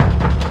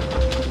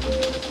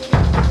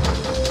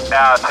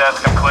Now,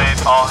 test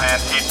complete. All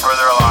hands heed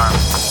further alarm.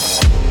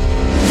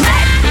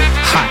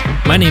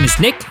 Hi, my name is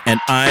Nick. And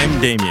I'm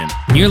Damien.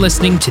 And you're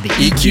listening to the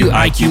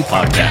EQ-IQ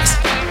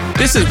podcast.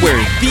 This is where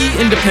the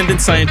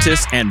independent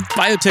scientist and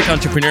biotech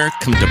entrepreneur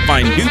come to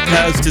find new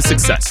paths to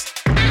success.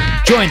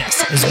 Join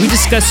us as we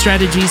discuss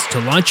strategies to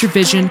launch your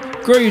vision,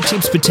 grow your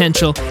team's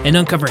potential, and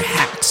uncover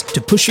hacks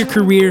to push your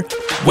career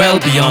well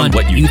beyond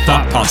what you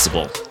thought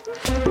possible.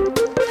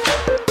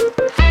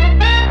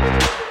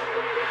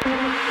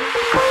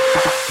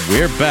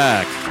 We're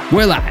back.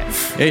 We're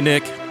live. Hey,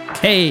 Nick.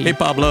 Hey. Hey,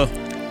 Pablo.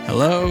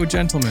 Hello,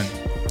 gentlemen.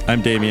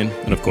 I'm Damien,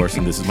 and of course,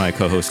 and this is my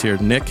co-host here,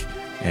 Nick,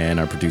 and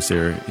our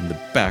producer in the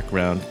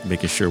background,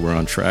 making sure we're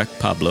on track.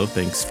 Pablo,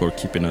 thanks for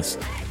keeping us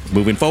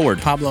moving forward.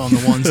 Pablo on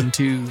the ones and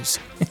twos.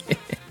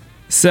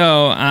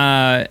 So,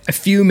 a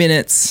few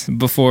minutes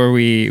before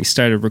we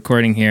started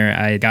recording here,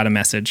 I got a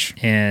message.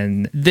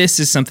 And this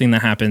is something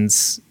that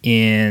happens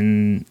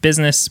in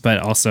business, but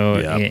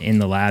also in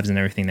the labs and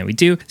everything that we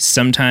do.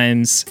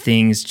 Sometimes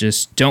things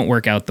just don't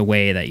work out the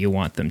way that you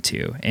want them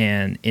to.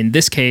 And in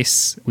this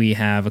case, we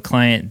have a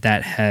client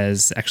that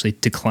has actually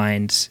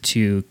declined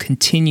to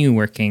continue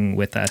working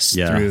with us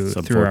through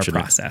our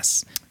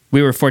process.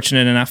 We were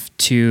fortunate enough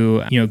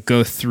to,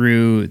 go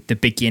through the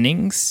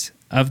beginnings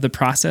of the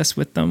process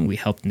with them. We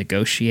helped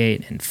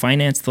negotiate and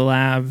finance the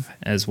lab,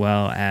 as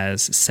well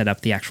as set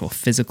up the actual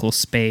physical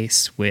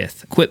space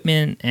with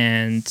equipment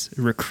and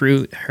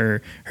recruit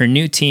her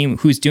new team,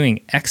 who's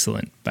doing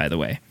excellent, by the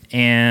way.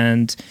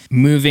 And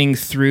moving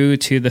through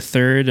to the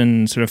third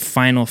and sort of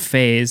final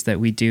phase that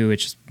we do,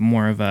 which is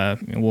more of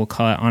we'll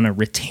call it on a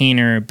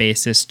retainer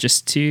basis,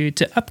 just to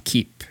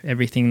upkeep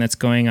everything that's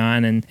going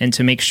on and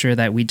to make sure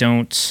that we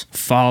don't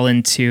fall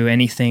into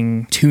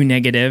anything too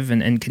negative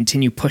and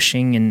continue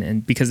pushing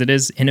and because it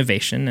is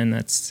innovation and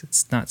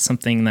it's not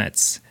something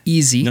that's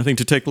easy. Nothing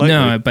to take lightly.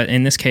 No, but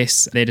in this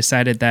case, they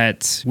decided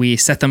that we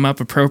set them up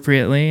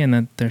appropriately and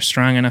that they're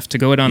strong enough to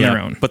go it on their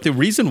own. But the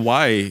reason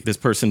why this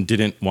person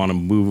didn't want to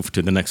move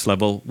to the next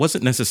level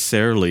wasn't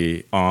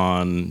necessarily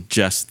on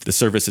just the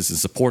services and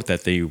support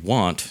that they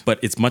want, but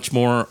it's much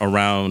more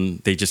around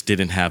they just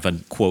didn't have a,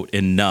 quote,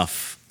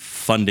 enough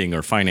funding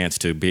or finance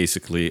to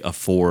basically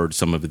afford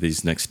some of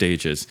these next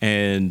stages.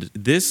 And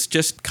this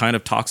just kind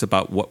of talks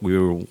about what we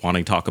were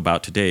wanting to talk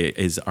about today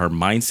is our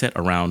mindset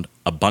around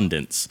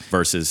abundance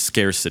versus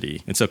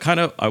scarcity. And so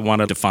I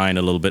want to define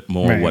a little bit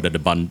more what an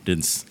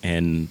abundance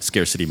and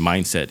scarcity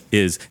mindset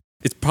is.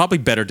 It's probably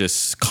better to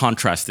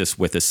contrast this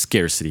with a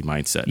scarcity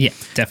mindset. Yeah,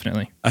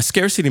 definitely. A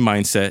scarcity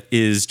mindset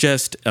is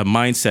just a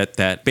mindset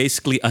that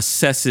basically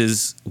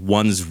assesses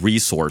one's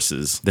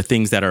resources, the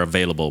things that are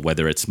available,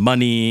 whether it's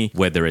money,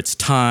 whether it's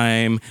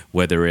time,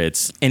 whether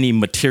it's any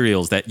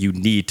materials that you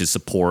need to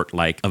support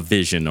like a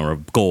vision or a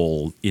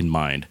goal in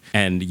mind.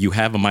 And you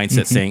have a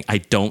mindset saying, I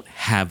don't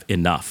have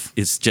enough.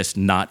 It's just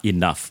not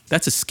enough.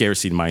 That's a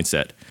scarcity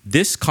mindset.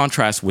 This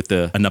contrasts with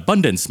an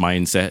abundance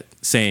mindset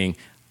saying,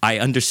 I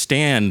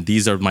understand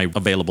these are my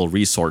available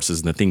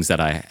resources and the things that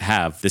I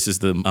have. This is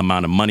the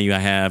amount of money I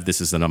have. This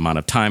is the amount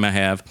of time I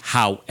have.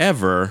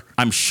 However,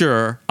 I'm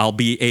sure I'll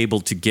be able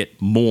to get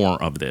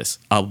more of this.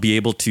 I'll be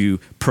able to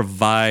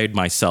provide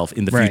myself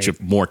in the future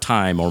more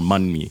time or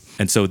money.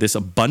 And so this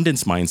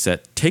abundance mindset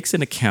takes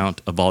into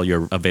account of all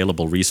your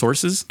available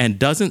resources and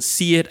doesn't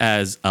see it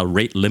as a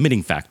rate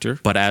limiting factor,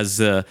 but as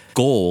a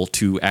goal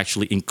to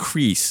actually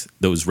increase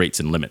those rates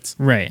and limits.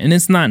 Right. And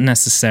it's not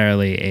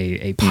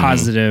necessarily a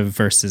positive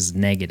versus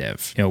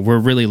negative. We're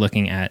really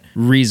looking at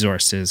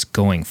resources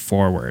going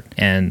forward.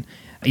 And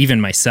even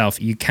myself,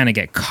 you kind of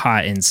get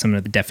caught in some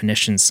of the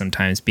definitions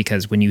sometimes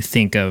because when you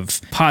think of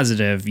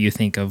positive, you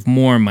think of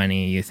more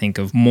money, you think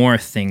of more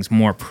things,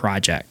 more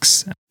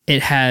projects.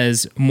 It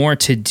has more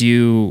to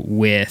do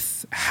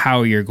with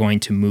how you're going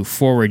to move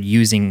forward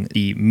using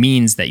the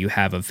means that you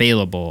have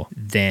available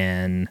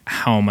than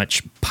how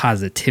much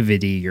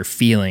positivity you're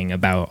feeling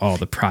about all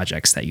the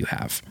projects that you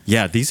have.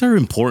 Yeah, these are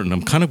important.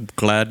 I'm kind of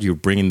glad you're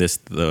bringing this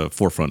to the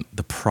forefront,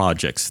 the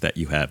projects that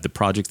you have, the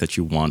projects that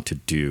you want to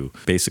do.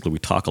 Basically, we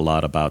talk a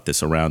lot about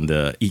this around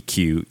the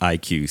EQ,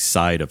 IQ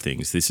side of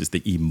things. This is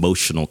the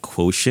emotional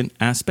quotient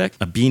aspect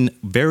of being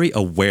very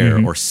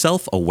aware or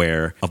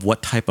self-aware of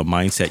what type of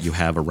mindset you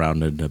have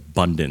around an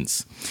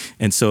abundance.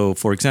 And so,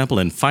 for example,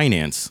 in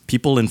finance,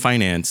 people in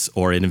finance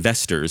or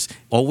investors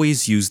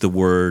always use the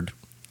word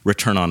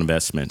return on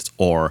investment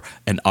or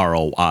an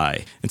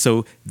ROI. And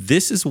so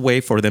this is a way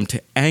for them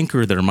to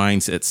anchor their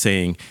mindset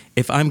saying,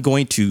 if I'm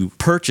going to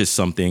purchase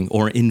something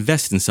or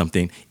invest in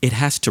something, it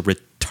has to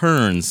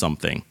return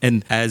something.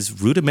 And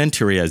as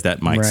rudimentary as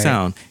that might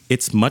sound,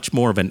 it's much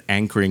more of an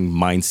anchoring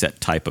mindset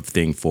type of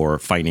thing for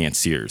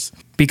financiers.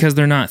 Because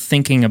they're not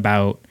thinking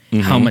about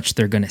how much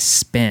they're going to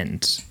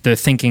spend. They're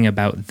thinking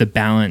about the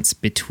balance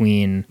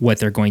between what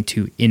they're going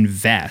to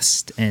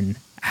invest and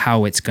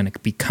how it's going to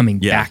be coming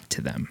back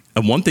to them.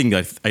 And one thing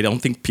that I don't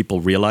think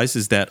people realize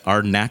is that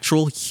our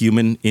natural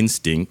human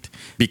instinct,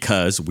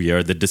 because we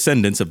are the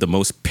descendants of the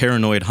most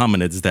paranoid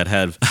hominids that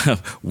have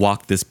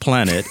walked this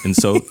planet, and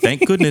so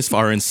thank goodness for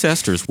our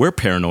ancestors were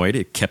paranoid.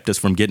 It kept us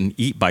from getting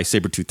eaten by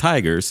saber-toothed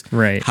tigers.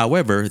 Right.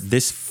 However,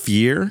 this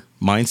fear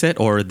mindset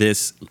or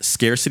this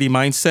scarcity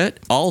mindset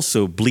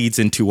also bleeds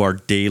into our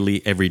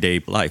daily, everyday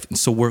life. And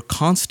so we're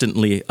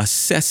constantly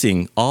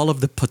assessing all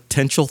of the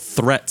potential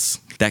threats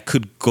that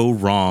could go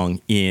wrong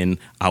in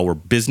our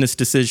business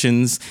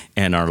decisions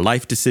and our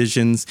life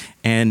decisions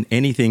and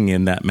anything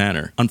in that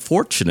manner.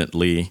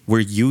 Unfortunately, we're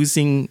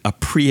using a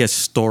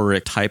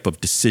prehistoric type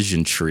of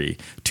decision tree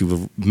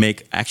to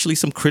make actually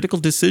some critical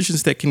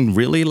decisions that can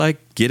really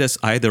get us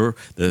either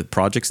the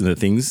projects and the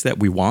things that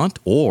we want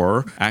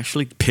or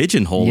actually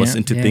pigeonhole us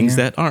into things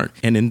that aren't.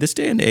 And in this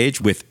day and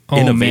age with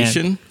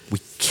innovation, we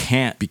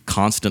can't be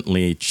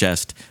constantly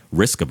just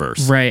risk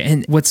averse. Right.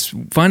 And what's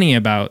funny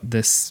about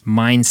this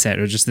mindset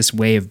or just this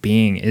way of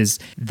being is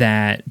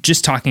that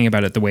just talking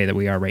about it the way that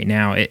we are right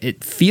now,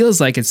 it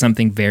feels like it's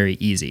something very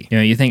easy.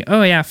 You think,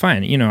 oh yeah,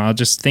 fine. I'll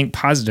just think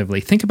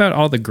positively. Think about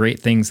all the great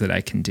things that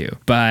I can do.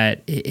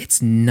 But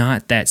it's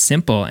not that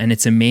simple. And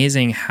it's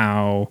amazing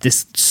how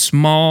this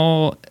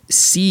small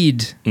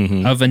seed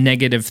of a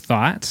negative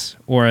thought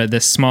or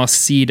the small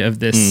seed of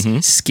this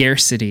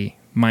scarcity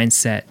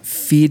mindset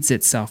feeds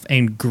itself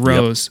and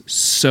grows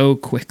so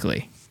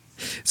quickly.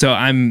 So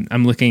I'm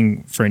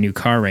looking for a new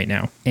car right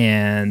now,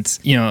 and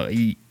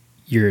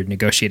you're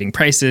negotiating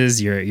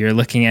prices, you're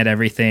looking at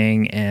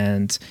everything,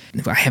 and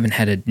I haven't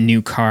had a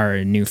new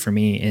car new for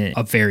me in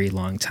a very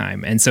long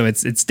time, and so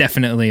it's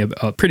definitely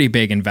a pretty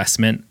big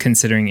investment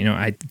considering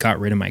I got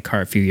rid of my car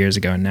a few years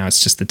ago, and now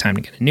it's just the time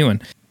to get a new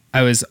one.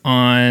 I was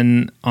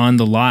on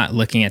the lot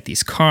looking at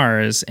these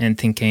cars and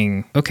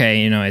thinking,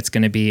 okay, it's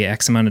going to be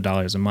X amount of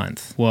dollars a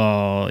month.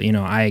 Well,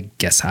 I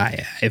guess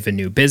I have a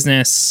new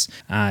business.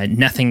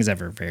 Nothing's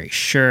ever very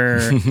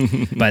sure.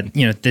 But,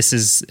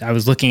 I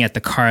was looking at the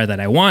car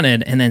that I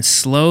wanted. And then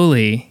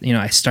slowly,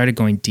 I started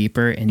going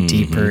deeper and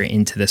deeper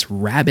into this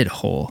rabbit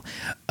hole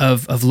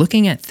of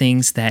looking at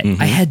things that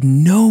I had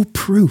no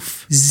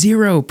proof,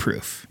 zero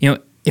proof.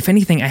 If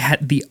anything, I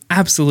had the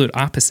absolute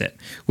opposite,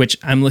 which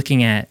I'm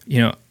looking at,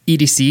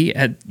 EDC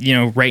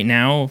at, right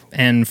now.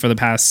 And for the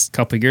past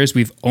couple of years,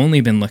 we've only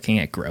been looking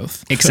at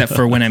growth, except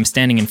for when I'm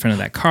standing in front of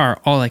that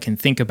car, all I can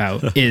think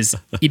about is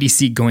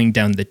EDC going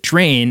down the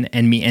drain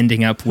and me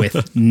ending up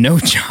with no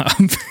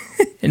job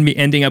and me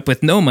ending up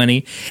with no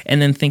money.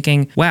 And then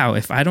thinking, wow,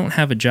 if I don't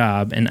have a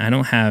job and I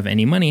don't have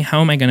any money,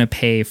 how am I going to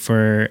pay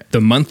for the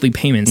monthly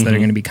payments that are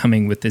going to be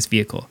coming with this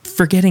vehicle?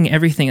 Forgetting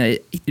everything.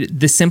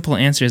 The simple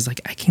answer is I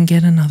can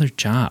get another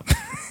job.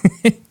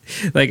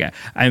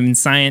 I'm in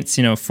science,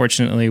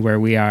 fortunately where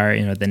we are,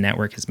 the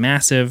network is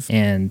massive,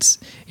 and,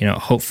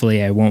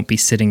 hopefully I won't be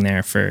sitting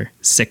there for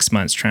 6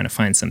 months trying to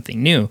find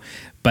something new.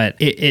 But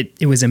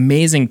it was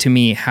amazing to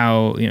me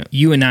how,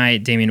 you and I,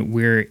 Damien,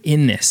 we're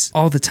in this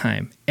all the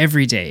time,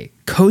 every day,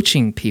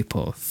 coaching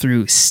people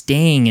through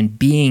staying and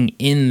being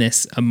in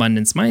this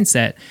abundance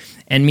mindset.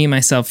 And me,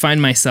 myself,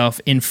 find myself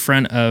in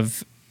front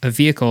of a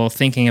vehicle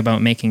thinking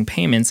about making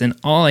payments, and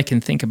all I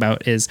can think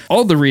about is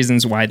all the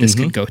reasons why this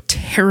could go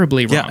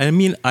terribly wrong.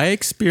 Yeah, I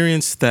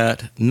experienced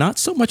that not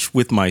so much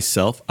with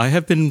myself. I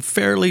have been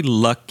fairly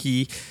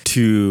lucky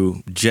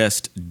to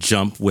just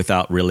jump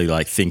without really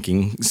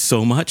thinking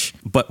so much.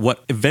 But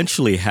what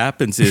eventually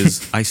happens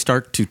is I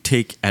start to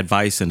take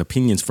advice and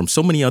opinions from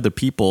so many other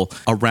people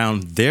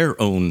around their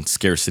own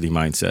scarcity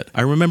mindset. I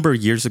remember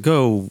years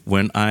ago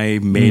when I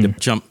made a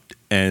jump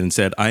and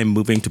said, I'm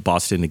moving to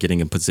Boston and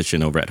getting a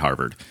position over at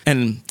Harvard.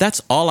 And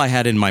that's all I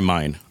had in my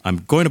mind. I'm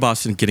going to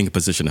Boston, getting a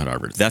position at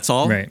Harvard. That's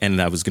all. Right.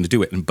 And I was going to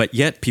do it. But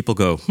yet people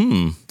go,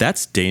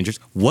 that's dangerous.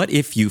 What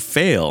if you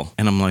fail?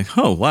 And I'm like,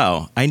 oh,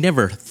 wow. I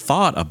never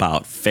thought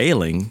about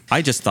failing.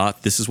 I just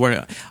thought this is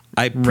where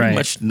I pretty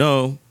much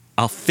know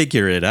I'll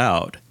figure it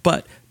out.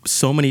 But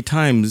so many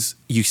times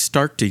you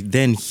start to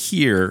then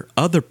hear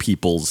other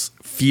people's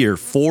fear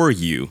for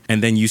you.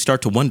 And then you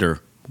start to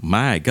wonder,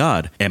 my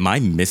God, am I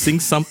missing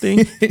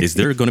something? Is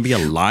there going to be a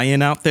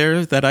lion out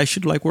there that I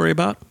should worry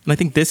about? And I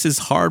think this is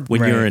hard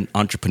when you're an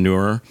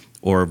entrepreneur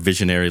or a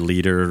visionary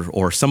leader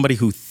or somebody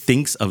who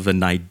thinks of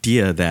an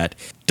idea that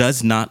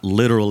does not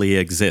literally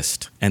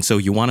exist. And so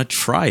you want to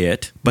try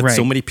it, but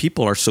so many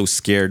people are so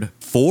scared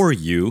for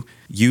you,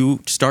 you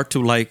start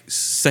to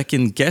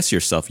second guess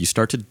yourself. You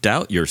start to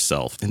doubt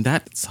yourself, and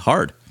that's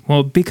hard.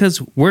 Well,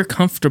 because we're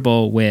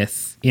comfortable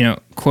with,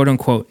 quote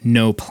unquote,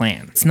 no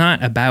plan. It's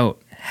not about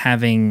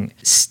having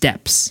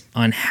steps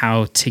on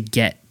how to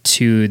get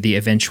to the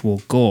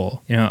eventual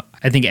goal.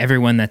 I think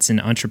everyone that's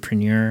an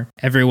entrepreneur,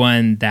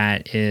 everyone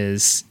that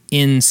is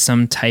in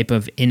some type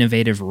of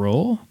innovative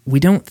role, we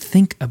don't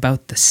think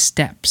about the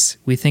steps.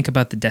 We think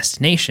about the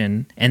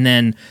destination, and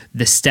then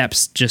the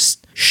steps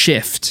just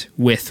shift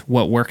with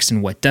what works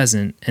and what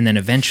doesn't, and then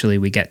eventually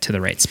we get to the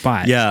right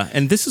spot. Yeah,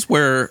 and this is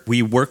where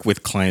we work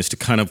with clients to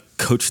kind of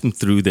coach them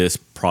through this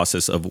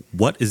process of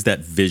what does that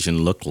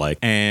vision look like.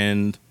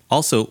 And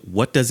Also,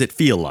 what does it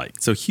feel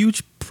like? So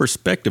huge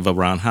perspective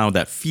around how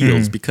that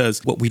feels,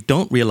 because what we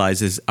don't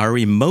realize is our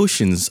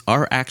emotions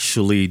are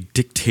actually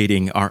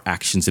dictating our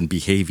actions and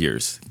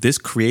behaviors. This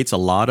creates a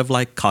lot of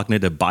like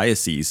cognitive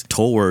biases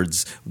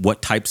towards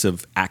what types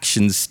of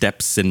actions,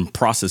 steps, and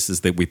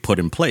processes that we put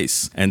in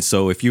place. And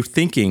so if you're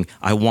thinking,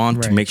 I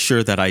want to make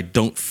sure that I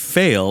don't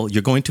fail,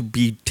 you're going to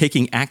be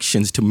taking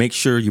actions to make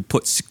sure you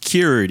put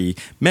security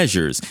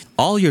measures.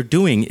 All you're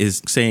doing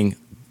is saying,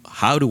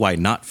 how do I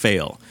not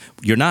fail?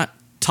 You're not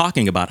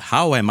talking about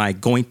how am I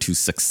going to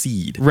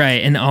succeed.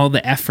 Right. And all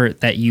the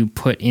effort that you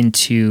put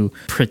into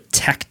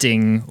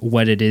protecting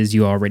what it is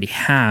you already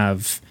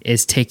have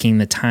is taking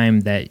the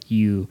time that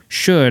you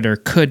should or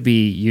could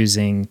be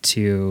using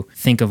to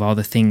think of all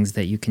the things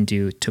that you can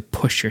do to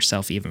push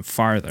yourself even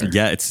farther.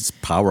 Yeah, it's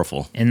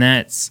powerful. And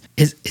it's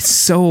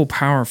so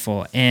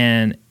powerful.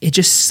 And it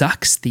just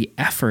sucks the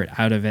effort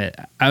out of it,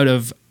 out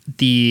of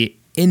the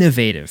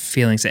innovative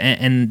feelings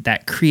and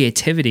that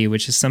creativity,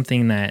 which is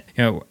something that,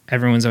 you know,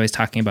 everyone's always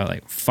talking about,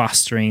 like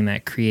fostering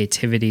that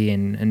creativity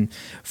and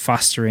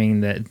fostering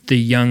the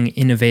young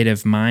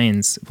innovative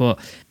minds. Well,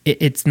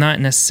 it's not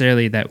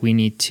necessarily that we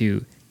need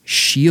to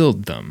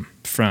shield them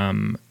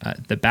from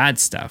the bad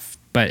stuff,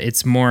 but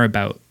it's more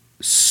about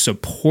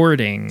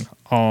supporting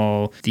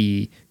all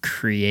the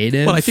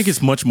creative. Well, I think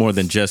it's much more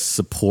than just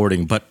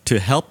supporting, but to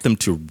help them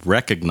to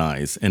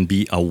recognize and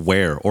be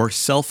aware or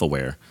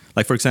self-aware.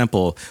 Like, for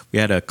example, we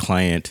had a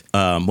client,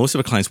 most of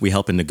the clients we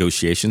help in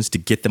negotiations to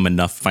get them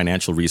enough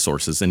financial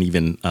resources and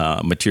even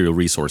material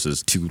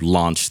resources to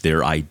launch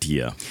their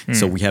idea.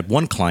 So we had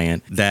one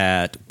client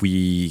that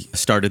we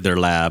started their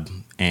lab,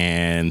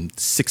 and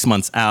 6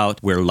 months out,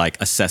 we're like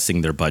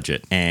assessing their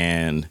budget.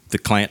 And the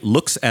client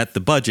looks at the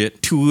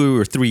budget 2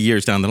 or 3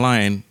 years down the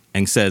line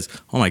and says,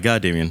 oh my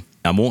God, Damien,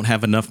 I won't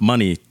have enough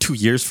money 2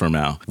 years from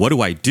now. What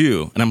do I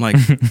do? And I'm like,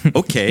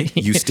 okay,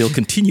 you still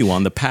continue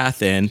on the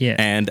path and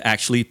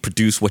actually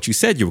produce what you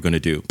said you were going to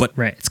do. But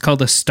right, it's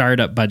called a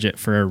startup budget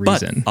for a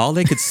reason. But all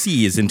they could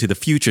see is into the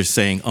future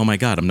saying, oh my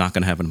God, I'm not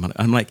going to have enough money.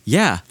 I'm like,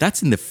 yeah,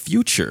 that's in the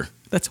future.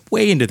 That's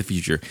way into the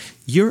future.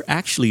 You're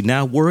actually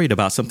now worried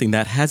about something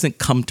that hasn't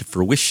come to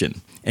fruition.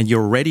 And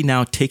you're already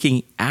now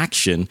taking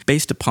action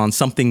based upon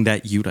something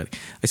that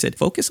I said,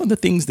 focus on the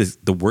things,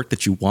 the work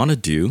that you want to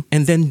do.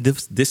 And then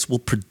this will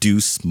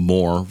produce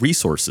more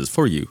resources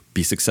for you.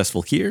 Be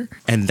successful here.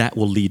 And that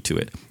will lead to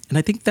it. And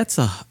I think it's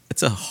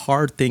a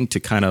hard thing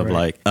to kind of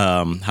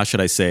how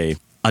should I say,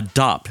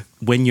 adopt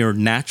when your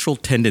natural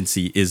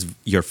tendency is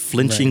your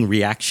flinching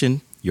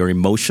reaction. Your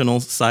emotional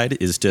side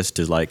is just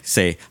to like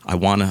say, I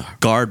want to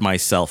guard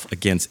myself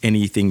against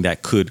anything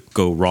that could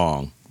go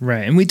wrong.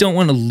 Right. And we don't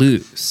want to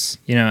lose,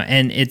 you know,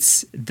 and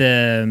it's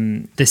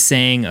the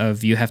saying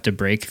of you have to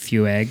break a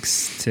few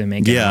eggs to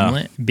make an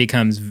omelet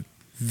becomes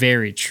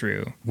very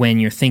true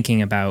when you're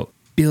thinking about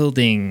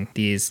building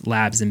these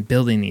labs and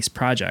building these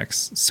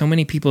projects. So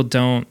many people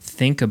don't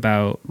think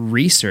about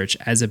research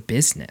as a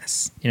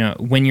business. You know,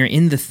 when you're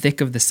in the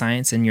thick of the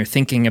science and you're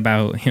thinking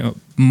about, you know,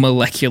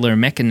 molecular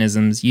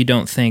mechanisms, you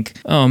don't think,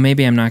 oh,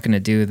 maybe I'm not going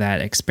to do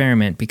that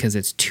experiment because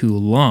it's too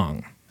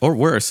long. Or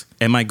worse,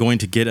 am I going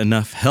to get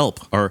enough help?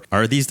 Or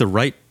are these the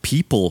right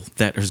people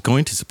that are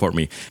going to support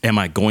me? Am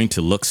I going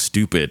to look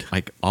stupid?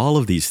 Like all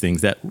of these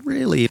things that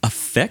really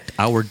affect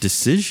our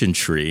decision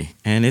tree.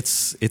 And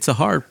it's a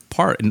hard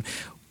part. And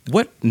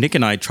what Nick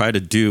and I try to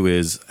do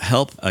is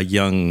help a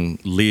young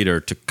leader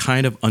to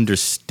kind of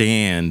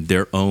understand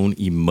their own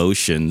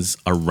emotions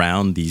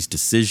around these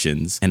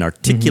decisions and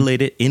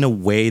articulate it in a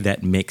way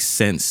that makes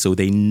sense so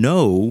they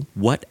know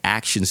what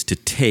actions to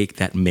take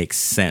that makes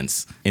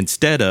sense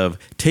instead of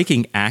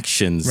taking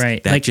actions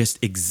that just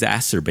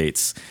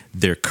exacerbates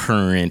their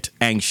current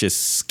anxious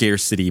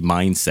scarcity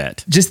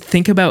mindset. Just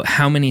think about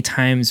how many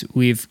times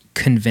we've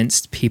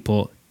convinced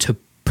people to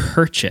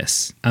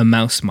purchase a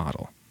mouse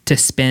model, to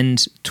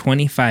spend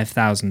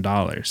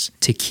 $25,000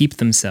 to keep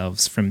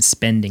themselves from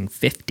spending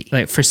 $50,000.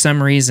 Like for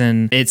some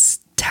reason, it's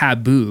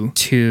taboo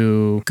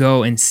to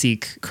go and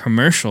seek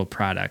commercial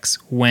products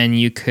when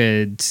you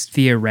could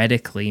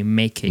theoretically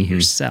make it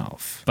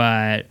yourself.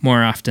 But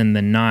more often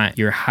than not,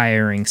 you're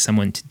hiring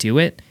someone to do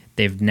it.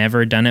 They've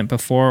never done it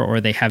before,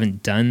 or they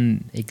haven't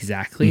done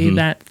exactly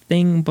that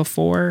thing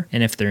before.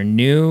 And if they're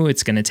new,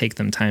 it's going to take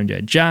them time to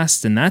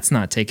adjust, and that's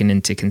not taken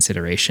into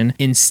consideration.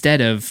 Instead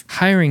of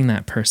hiring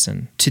that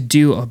person to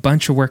do a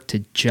bunch of work to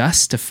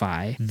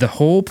justify the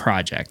whole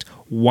project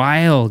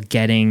while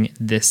getting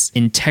this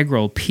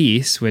integral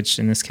piece, which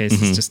in this case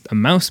is just a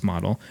mouse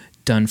model,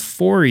 done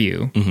for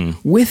you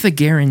with a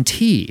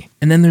guarantee.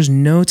 And then there's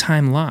no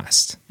time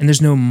lost and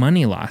there's no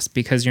money lost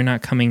because you're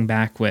not coming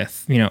back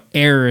with, you know,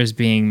 errors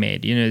being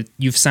made. You know,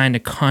 you've signed a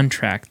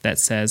contract that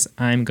says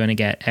I'm going to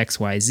get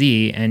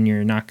XYZ and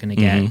you're not going to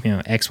get, you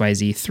know,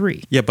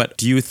 XYZ3. Yeah, but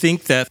do you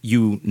think that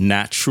you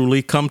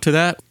naturally come to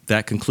that?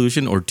 that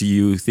conclusion, or do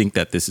you think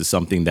that this is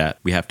something that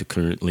we have to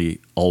currently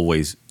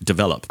always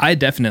develop? I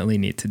definitely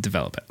need to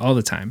develop it all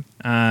the time.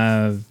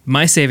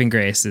 My saving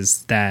grace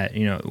is that,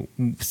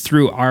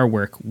 through our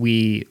work,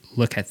 we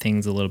look at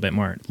things a little bit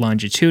more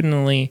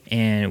longitudinally,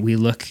 and we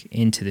look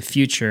into the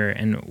future,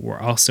 and we're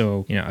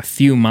also, a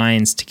few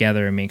minds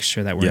together and make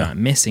sure that we're not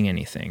missing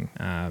anything.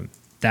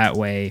 That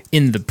way,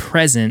 in the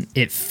present,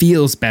 it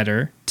feels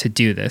better to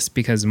do this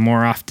because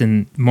more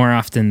often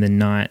than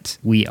not,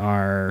 we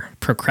are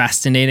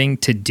procrastinating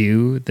to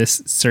do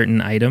this certain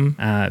item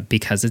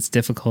because it's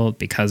difficult,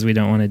 because we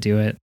don't want to do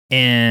it.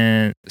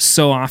 And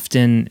so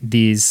often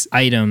these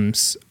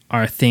items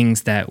are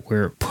things that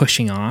we're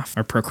pushing off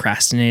or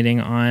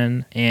procrastinating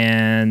on.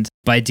 And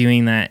by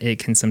doing that, it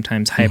can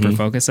sometimes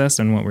hyper-focus us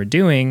on what we're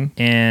doing,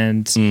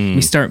 and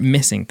we start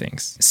missing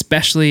things,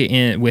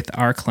 especially with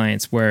our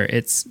clients where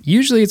it's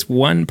usually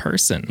one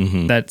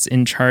person that's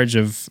in charge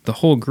of the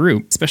whole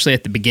group, especially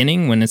at the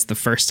beginning when it's the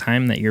first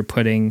time that you're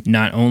putting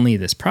not only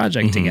this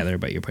project together,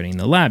 but you're putting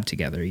the lab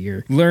together.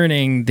 You're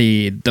learning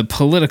the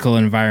political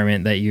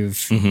environment that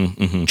you've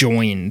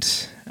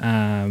joined.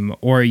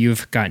 Or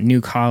you've got new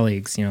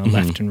colleagues,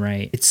 left and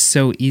right. It's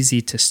so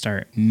easy to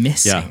start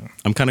missing. Yeah,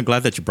 I'm kind of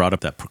glad that you brought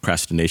up that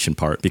procrastination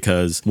part,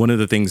 because one of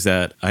the things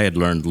that I had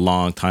learned a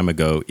long time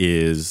ago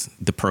is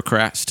the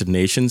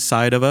procrastination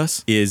side of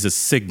us is a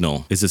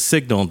signal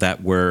that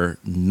we're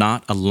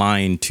not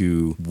aligned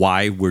to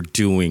why we're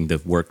doing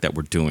the work that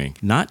we're doing.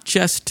 Not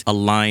just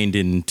aligned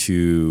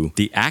into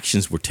the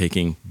actions we're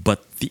taking,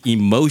 but the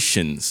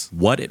emotions,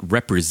 what it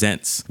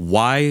represents.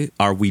 Why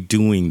are we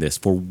doing this?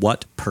 For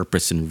what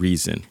purpose and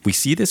reason? We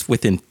see this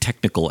within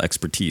technical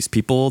expertise.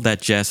 People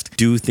that just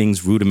do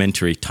things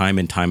rudimentary time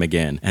and time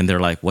again. And they're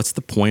like, what's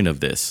the point of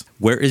this?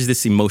 Where is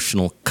this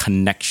emotional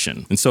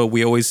connection? And so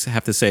we always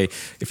have to say,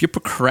 if you're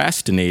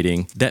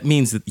procrastinating, that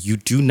means that you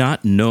do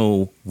not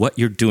know what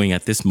you're doing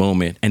at this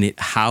moment and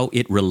how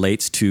it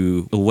relates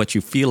to what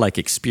you feel like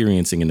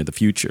experiencing into the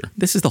future.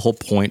 This is the whole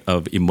point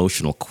of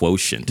emotional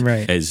quotient,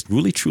 right? Is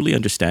really truly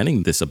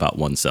understanding this about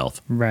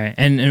oneself. Right.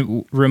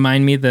 And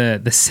remind me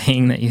the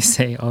saying that you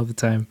say all the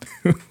time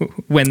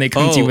when they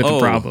come to you with a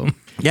problem.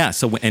 Yeah.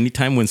 So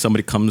anytime when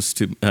somebody comes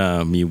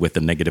to me with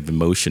a negative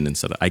emotion and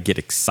stuff, I get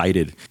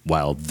excited,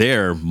 while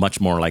they're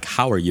much more like,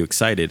 how are you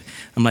excited?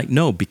 I'm like,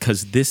 no,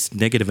 because this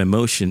negative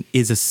emotion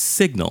is a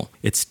signal.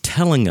 It's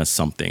telling us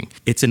something.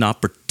 It's an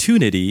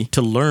opportunity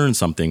to learn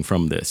something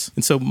from this.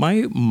 And so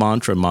my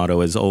motto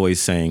is always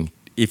saying,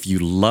 if you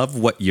love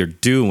what you're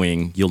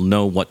doing, you'll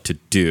know what to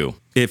do.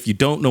 If you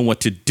don't know what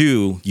to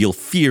do, you'll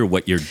fear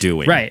what you're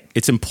doing. Right.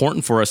 It's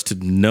important for us to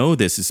know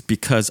this is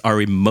because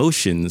our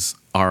emotions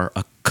are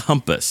a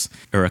compass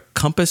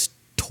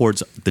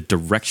towards the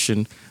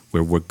direction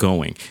where we're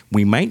going.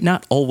 We might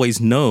not always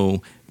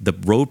know the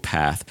road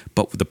path,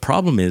 but the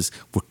problem is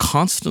we're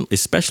constantly,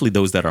 especially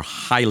those that are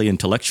highly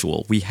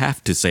intellectual, we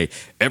have to say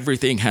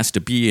everything has to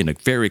be in a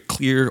very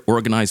clear,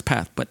 organized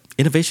path. But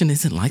innovation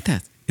isn't like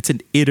that. It's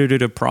an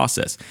iterative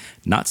process.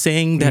 Not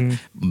saying that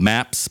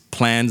maps,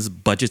 plans,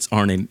 budgets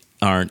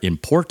aren't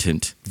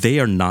important. They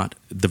are not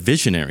the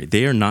visionary.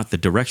 They are not the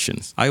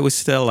directions. I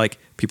always tell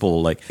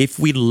people if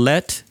we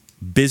let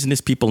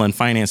business people and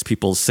finance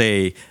people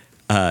say,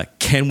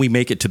 can we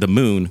make it to the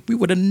moon? We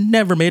would have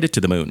never made it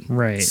to the moon.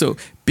 Right. So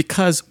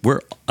because we're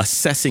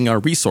assessing our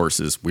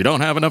resources, we don't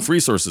have enough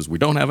resources. We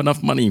don't have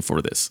enough money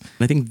for this. And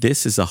I think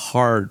this is a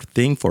hard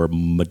thing for a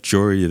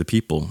majority of the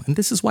people. And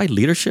this is why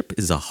leadership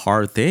is a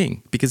hard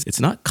thing, because it's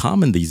not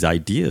common, these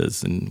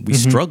ideas, and we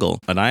struggle.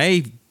 And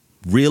I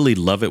really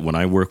love it when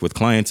I work with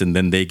clients and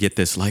then they get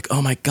this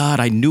oh my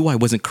God, I knew I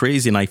wasn't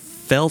crazy and I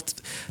felt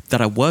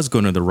that I was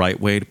going the right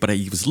way, but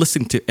I was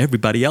listening to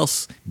everybody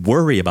else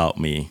worry about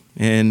me.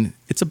 And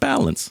it's a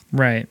balance.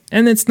 Right.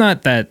 And it's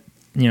not that,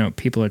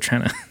 people are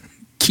trying to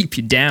keep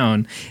you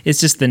down. It's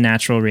just the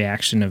natural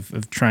reaction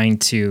of trying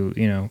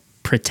to,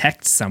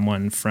 protect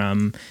someone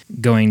from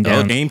going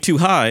down. Aim too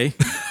high.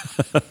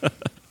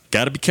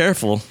 Got to be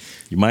careful.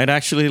 You might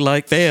actually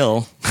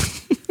fail.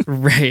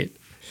 Right.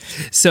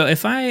 So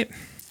if I,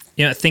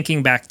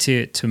 thinking back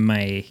to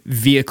my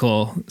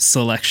vehicle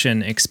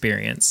selection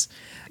experience,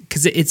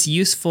 because it's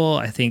useful,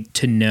 I think,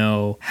 to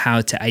know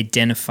how to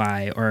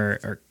identify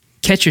or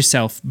catch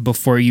yourself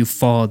before you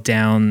fall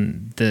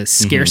down the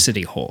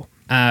scarcity hole.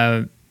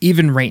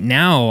 Even right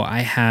now, I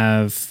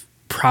have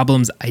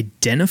problems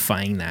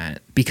identifying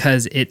that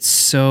because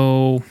it's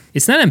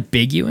not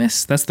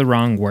ambiguous. That's the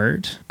wrong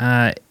word.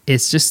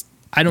 It's just,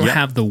 I don't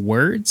have the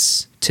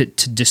words to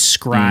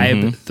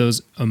describe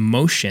those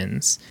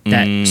emotions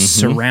that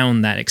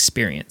surround that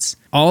experience.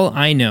 All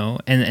I know,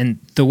 and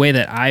the way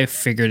that I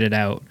figured it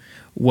out,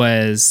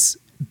 was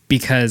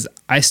because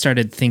I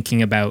started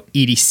thinking about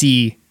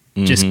EDC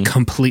just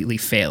completely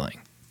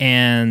failing.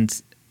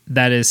 And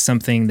that is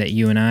something that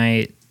you and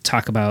I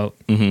talk about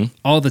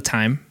all the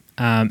time.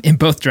 In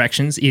both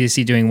directions,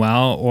 EDC doing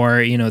well, or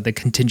the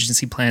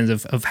contingency plans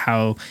of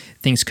how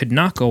things could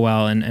not go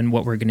well, and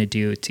what we're going to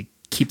do to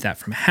keep that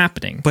from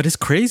happening. But it's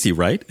crazy,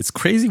 right? It's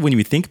crazy when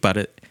you think about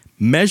it.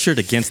 measured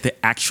against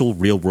the actual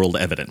real world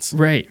evidence.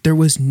 Right. There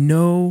was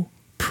no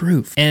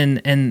proof. And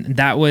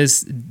that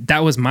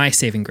was my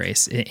saving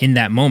grace. In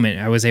that moment,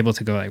 I was able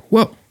to go like,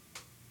 whoa,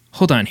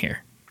 hold on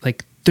here.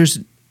 Like there's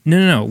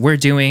no. We're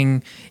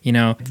doing,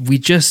 we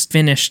just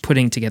finished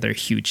putting together a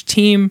huge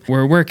team.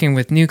 We're working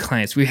with new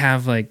clients. We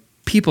have like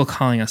people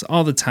calling us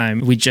all the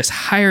time. We just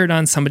hired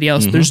on somebody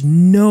else. There's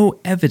no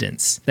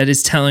evidence that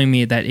is telling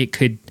me that it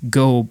could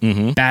go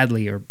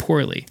badly or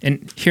poorly.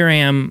 And here I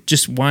am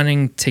just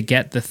wanting to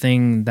get the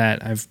thing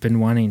that I've been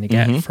wanting to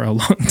get for a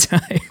long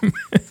time.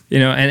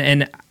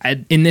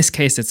 In this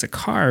case, it's a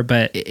car,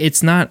 but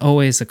it's not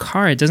always a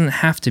car. It doesn't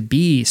have to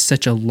be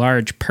such a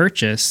large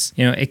purchase.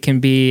 It can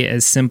be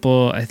as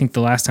simple. I think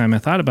the last time I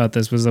thought about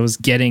this was I was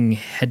getting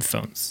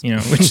headphones,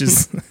 which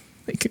is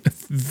like a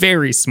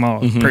very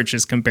small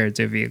purchase compared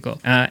to a vehicle.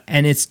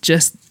 And it's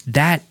just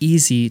that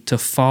easy to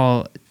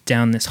fall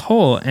down this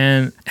hole.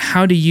 And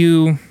how do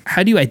you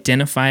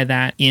identify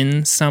that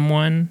in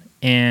someone,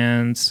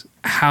 and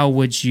how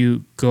would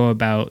you go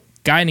about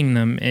guiding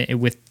them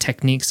with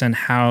techniques on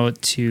how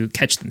to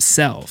catch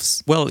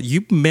themselves? Well,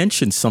 you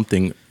mentioned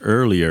something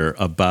earlier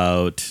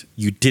about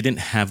you didn't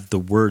have the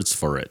words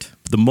for it.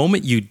 The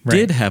moment you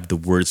did have the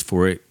words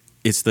for it,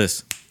 it's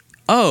this,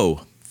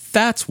 oh,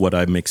 that's what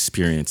I'm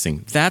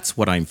experiencing. That's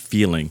what I'm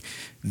feeling.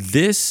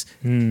 This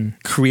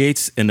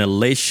creates an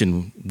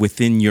elation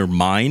within your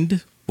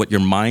mind, what your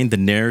mind, the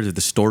narrative,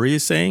 the story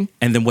is saying,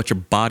 and then what your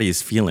body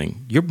is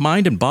feeling. Your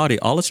mind and body,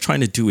 all it's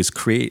trying to do is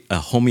create a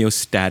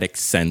homeostatic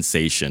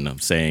sensation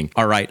of saying,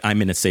 all right,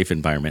 I'm in a safe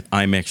environment.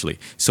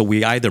 So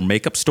we either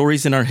make up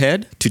stories in our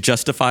head to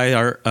justify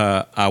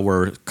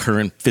our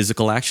current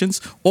physical actions,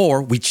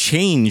 or we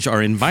change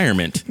our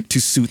environment to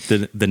suit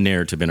the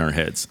narrative in our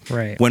heads.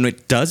 Right. When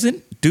it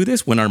doesn't do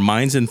this, when our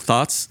minds and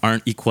thoughts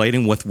aren't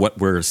equating with what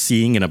we're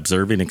seeing and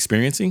observing and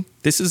experiencing,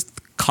 this is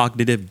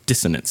cognitive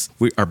dissonance.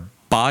 Our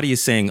body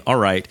is saying, all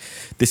right,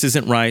 this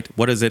isn't right.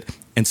 What is it?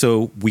 And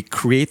so we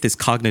create this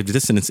cognitive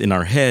dissonance in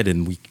our head,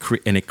 and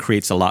it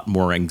creates a lot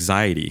more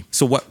anxiety.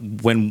 So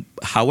when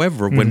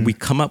we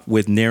come up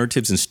with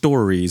narratives and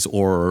stories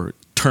or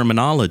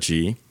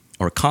terminology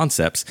or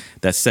concepts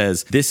that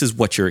says this is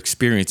what you're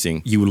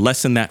experiencing, you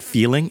lessen that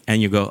feeling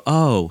and you go,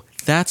 oh,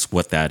 that's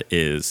what that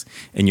is.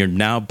 And you're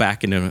now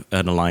back in an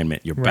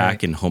alignment. You're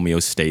back in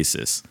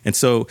homeostasis. And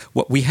so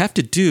what we have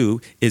to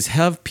do is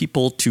have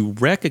people to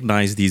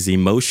recognize these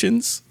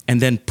emotions and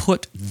then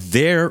put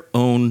their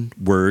own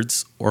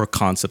words or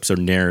concepts or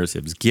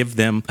narratives, give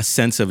them a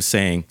sense of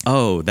saying,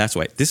 oh, that's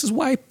why. This is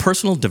why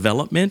personal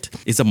development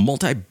is a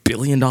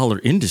multi-billion-dollar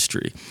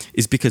industry,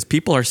 is because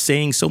people are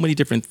saying so many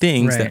different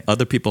things that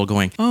other people are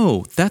going,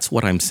 oh, that's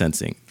what I'm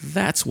sensing.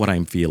 That's what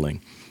I'm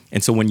feeling.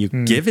 And so when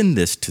you've given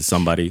this to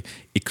somebody,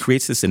 it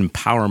creates this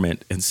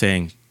empowerment and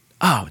saying,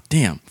 oh,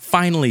 damn,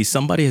 finally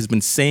somebody has been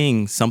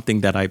saying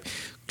something that I've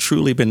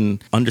truly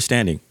been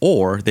understanding.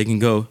 Or they can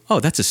go,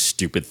 oh, that's a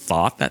stupid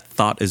thought. That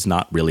thought is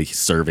not really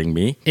serving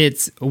me.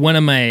 It's one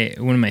of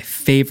my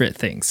favorite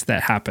things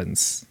that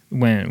happens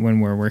when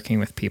we're working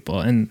with people.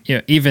 And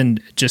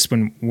even just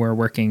when we're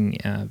working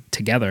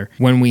together,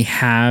 when we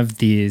have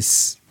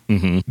these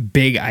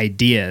big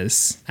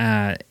ideas,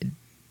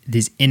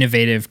 these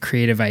innovative,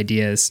 creative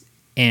ideas,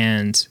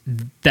 and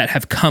that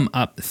have come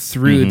up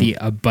through the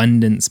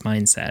abundance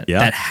mindset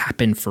that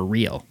happen for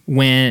real.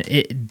 When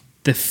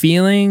the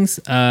feelings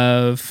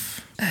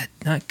of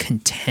not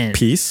content,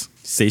 peace,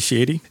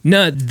 satiety.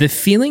 No, the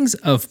feelings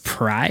of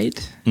pride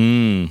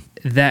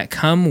that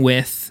come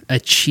with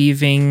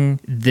achieving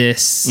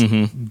this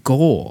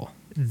goal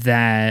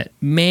that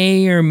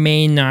may or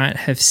may not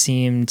have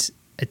seemed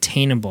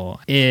attainable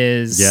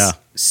is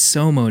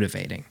so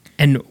motivating.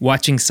 And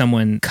watching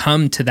someone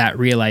come to that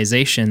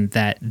realization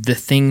that the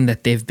thing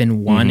that they've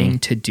been wanting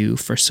to do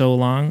for so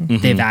long,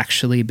 they've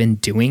actually been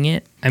doing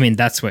it. I mean,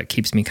 that's what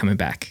keeps me coming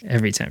back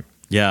every time.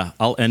 Yeah,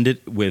 I'll end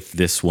it with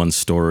this one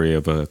story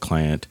of a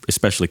client,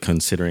 especially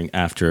considering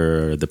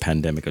after the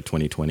pandemic of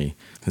 2020.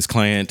 This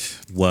client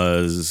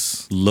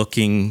was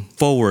looking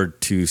forward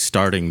to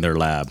starting their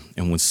lab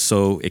and was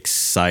so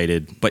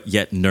excited, but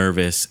yet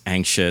nervous,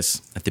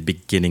 anxious at the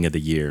beginning of the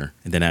year.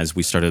 And then as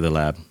we started the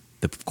lab,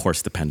 of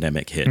course, the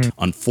pandemic hit.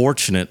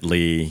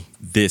 Unfortunately,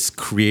 this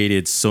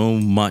created so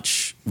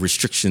much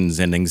restrictions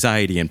and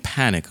anxiety and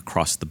panic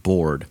across the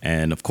board.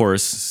 And of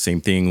course,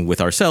 same thing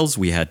with ourselves.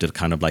 We had to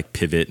kind of like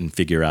pivot and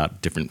figure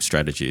out different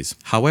strategies.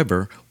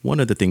 However, one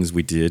of the things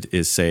we did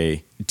is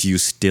say, do you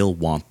still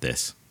want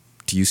this?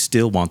 Do you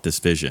still want this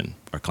vision?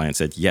 Our client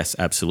said, yes,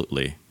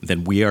 absolutely.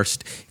 Then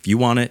if you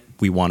want it,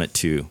 we want it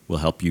too. We'll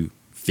help you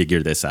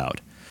figure this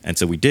out. And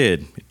so we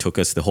did. It took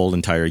us the whole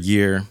entire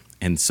year.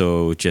 And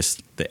so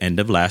just the end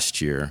of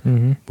last year,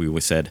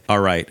 we said,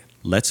 all right,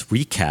 let's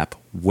recap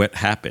what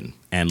happened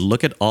and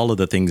look at all of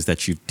the things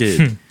that you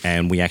did.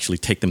 And we actually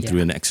take them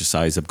through an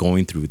exercise of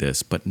going through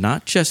this, but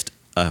not just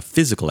a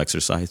physical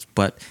exercise,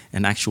 but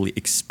an actually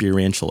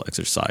experiential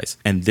exercise.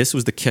 And this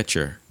was the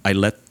catcher. I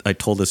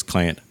told this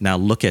client, now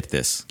look at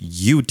this.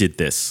 You did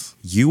this.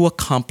 You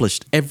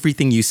accomplished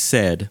everything you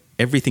said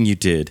everything you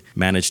did,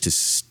 managed to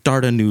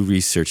start a new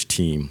research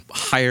team,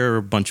 hire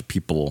a bunch of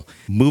people,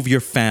 move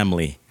your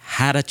family,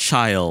 had a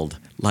child.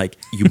 Like,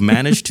 you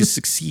managed to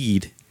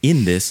succeed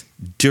in this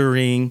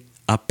during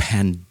a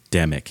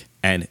pandemic.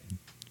 And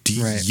do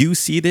you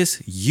see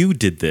this? You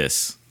did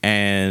this.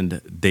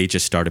 And they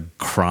just started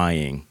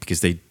crying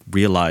because they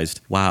realized,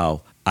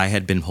 wow, I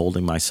had been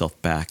holding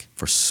myself back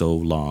for so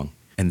long.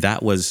 And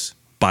that was,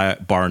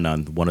 bar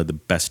none, one of the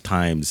best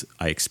times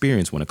I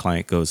experienced when a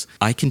client goes,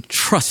 I can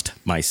trust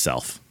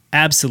myself.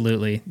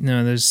 Absolutely.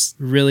 No, there's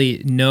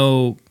really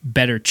no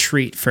better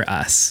treat for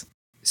us.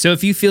 So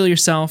if you feel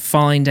yourself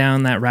falling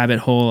down that rabbit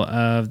hole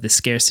of the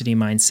scarcity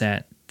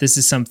mindset, this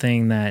is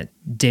something that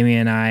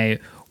Damien and I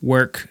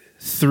work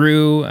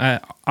through,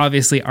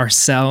 obviously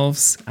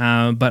ourselves,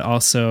 but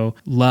also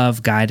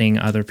love guiding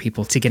other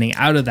people to getting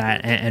out of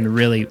that and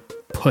really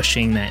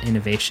pushing that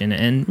innovation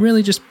and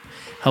really just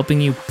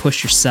helping you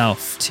push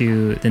yourself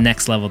to the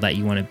next level that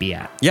you want to be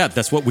at. Yeah,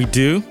 that's what we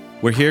do.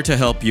 We're here to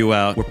help you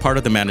out. We're part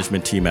of the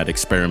management team at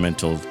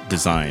Experimental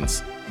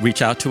Designs.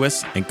 Reach out to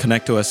us and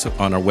connect to us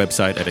on our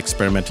website at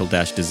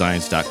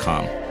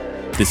experimental-designs.com.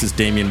 This is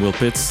Damien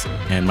Wilpitz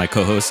and my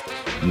co-host,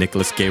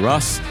 Nicholas Gay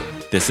Ross.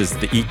 This is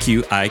the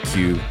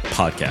EQ-IQ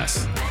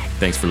podcast.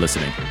 Thanks for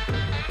listening.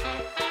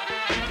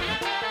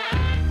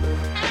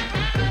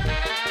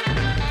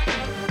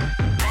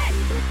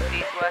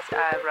 This was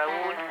a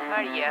Raul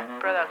Maria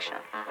production.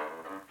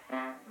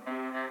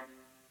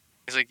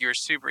 It's like you were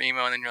super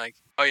emo, and then you're like,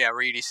 oh yeah,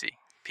 we're EDC.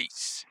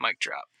 Peace. Mic drop.